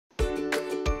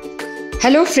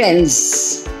Hello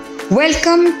friends,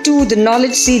 welcome to the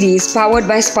knowledge series powered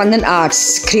by Spandan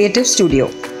Arts Creative Studio.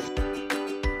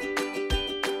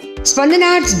 Spandan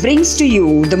Arts brings to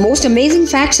you the most amazing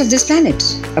facts of this planet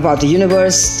about the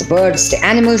universe, the birds, the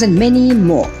animals and many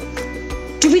more.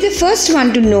 To be the first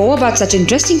one to know about such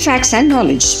interesting facts and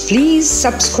knowledge, please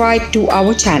subscribe to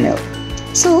our channel.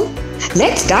 So,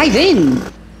 let's dive in.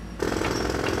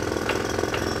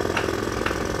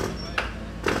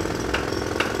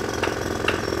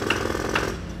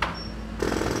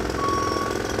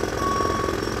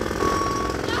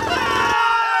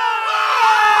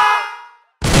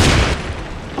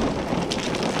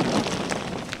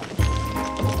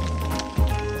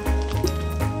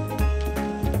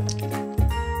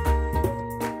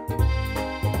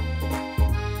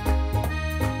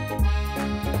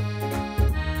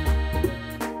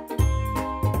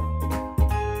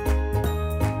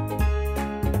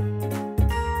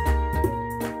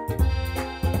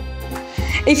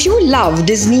 If you love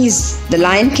Disney's The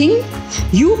Lion King,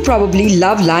 you probably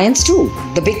love lions too.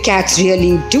 The big cats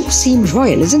really do seem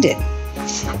royal, isn't it?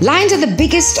 Lions are the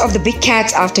biggest of the big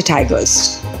cats after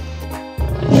tigers.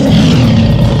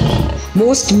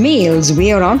 Most males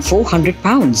weigh around 400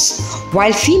 pounds,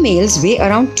 while females weigh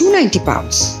around 290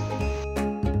 pounds.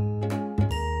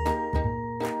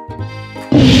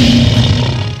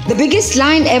 The biggest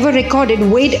lion ever recorded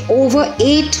weighed over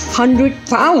 800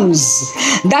 pounds.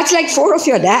 That's like 4 of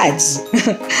your dads.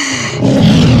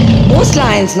 Most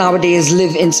lions nowadays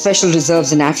live in special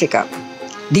reserves in Africa.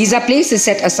 These are places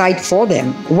set aside for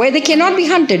them, where they cannot be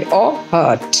hunted or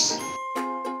hurt.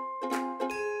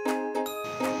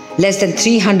 Less than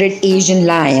 300 Asian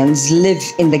lions live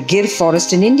in the Gir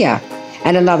forest in India,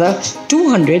 and another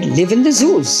 200 live in the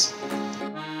zoos.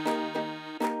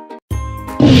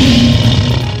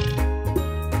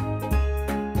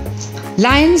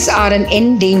 Lions are an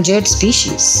endangered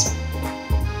species.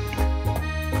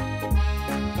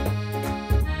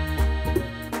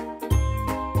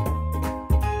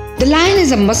 The lion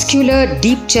is a muscular,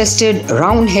 deep-chested,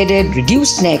 round-headed,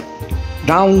 reduced neck,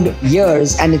 round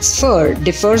ears, and its fur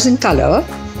differs in color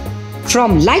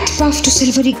from light buff to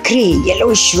silvery gray,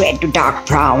 yellowish red to dark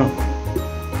brown.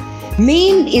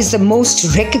 Mane is the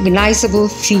most recognizable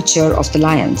feature of the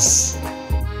lions.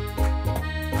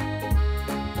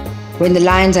 When the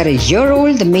lions are a year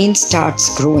old, the mane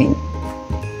starts growing.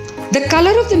 The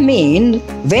color of the mane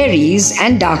varies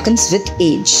and darkens with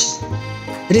age.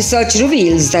 Research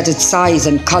reveals that its size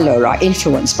and color are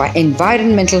influenced by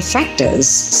environmental factors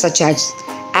such as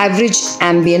average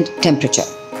ambient temperature.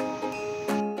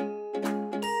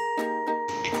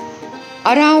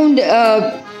 Around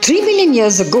 3 million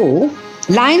years ago,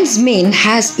 lion's mane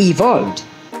has evolved.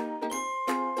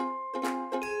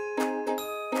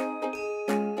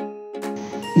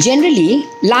 Generally,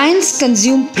 lions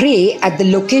consume prey at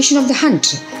the location of the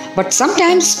hunt, but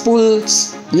sometimes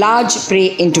pulls large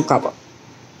prey into cover.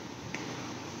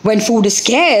 When food is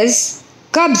scarce,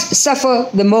 cubs suffer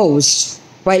the most,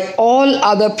 while all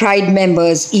other pride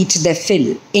members eat their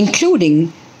fill,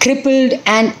 including crippled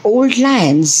and old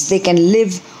lions. They can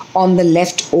live on the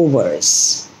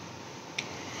leftovers.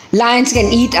 Lions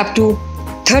can eat up to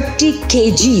 30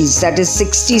 kgs, that is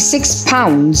 66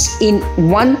 pounds, in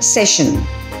one session.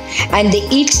 And they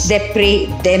eat their prey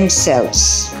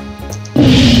themselves.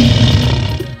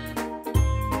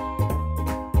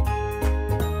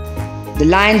 The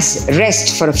lions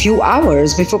rest for a few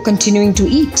hours before continuing to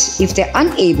eat if they're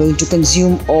unable to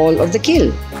consume all of the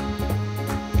kill.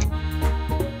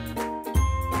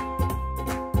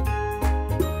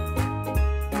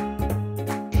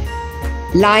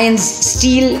 Lions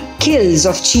steal kills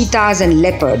of cheetahs and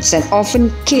leopards and often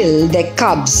kill their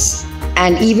cubs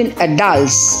and even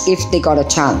adults if they got a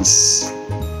chance.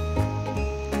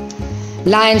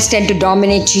 Lions tend to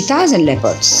dominate cheetahs and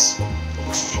leopards.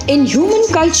 In human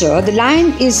culture, the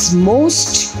lion is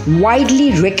most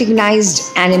widely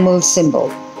recognized animal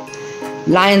symbol.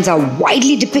 Lions are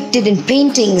widely depicted in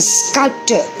paintings,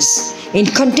 sculptures, in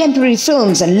contemporary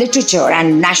films and literature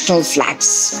and national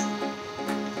flags.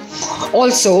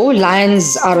 Also,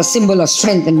 lions are a symbol of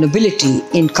strength and nobility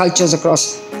in cultures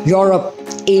across Europe,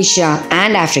 Asia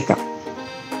and Africa.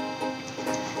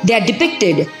 They are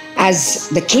depicted as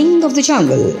the king of the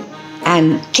jungle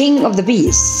and king of the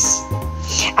beasts,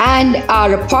 and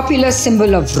are a popular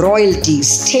symbol of royalty,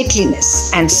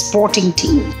 stateliness and sporting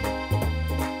team.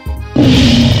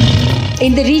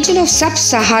 In the region of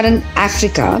sub-Saharan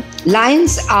Africa,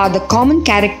 lions are the common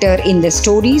character in their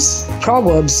stories,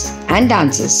 proverbs and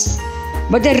dances,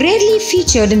 but they're rarely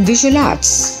featured in visual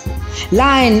arts.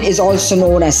 Lion is also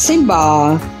known as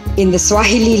Simba in the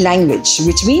Swahili language,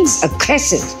 which means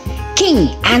aggressive,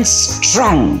 king and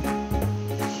strong.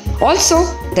 Also,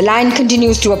 the lion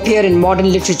continues to appear in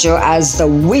modern literature as the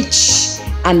witch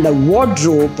and the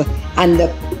wardrobe and the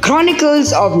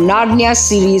Chronicles of Narnia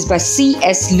series by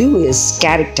C.S. Lewis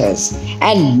characters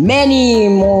and many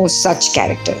more such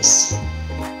characters.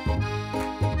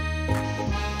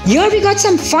 Here we got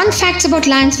some fun facts about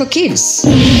lions for kids.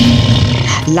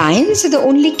 Lions are the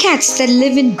only cats that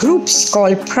live in groups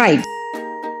called pride.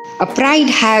 A pride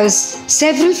has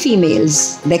several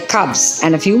females, their cubs,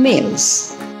 and a few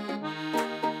males.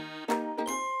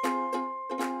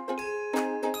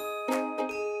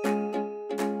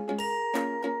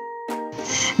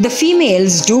 The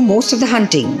females do most of the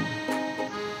hunting.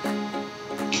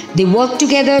 They work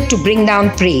together to bring down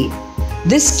prey.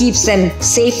 This keeps them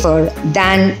safer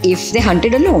than if they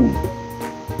hunted alone.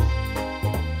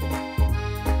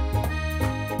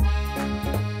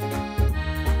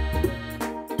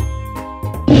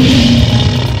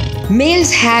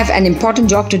 Males have an important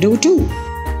job to do too.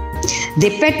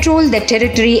 They patrol their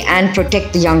territory and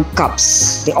protect the young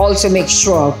cubs. They also make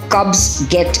sure cubs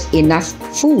get enough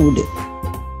food.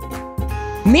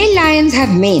 Male lions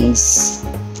have manes.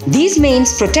 These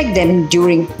manes protect them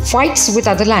during fights with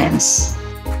other lions.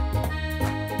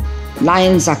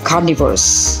 Lions are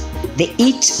carnivores. They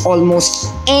eat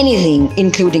almost anything,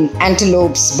 including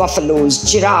antelopes,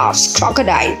 buffaloes, giraffes,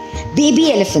 crocodile,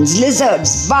 baby elephants,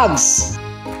 lizards, bugs.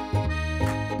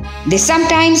 They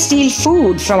sometimes steal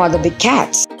food from other big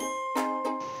cats.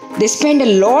 They spend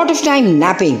a lot of time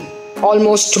napping,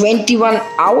 almost 21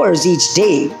 hours each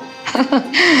day.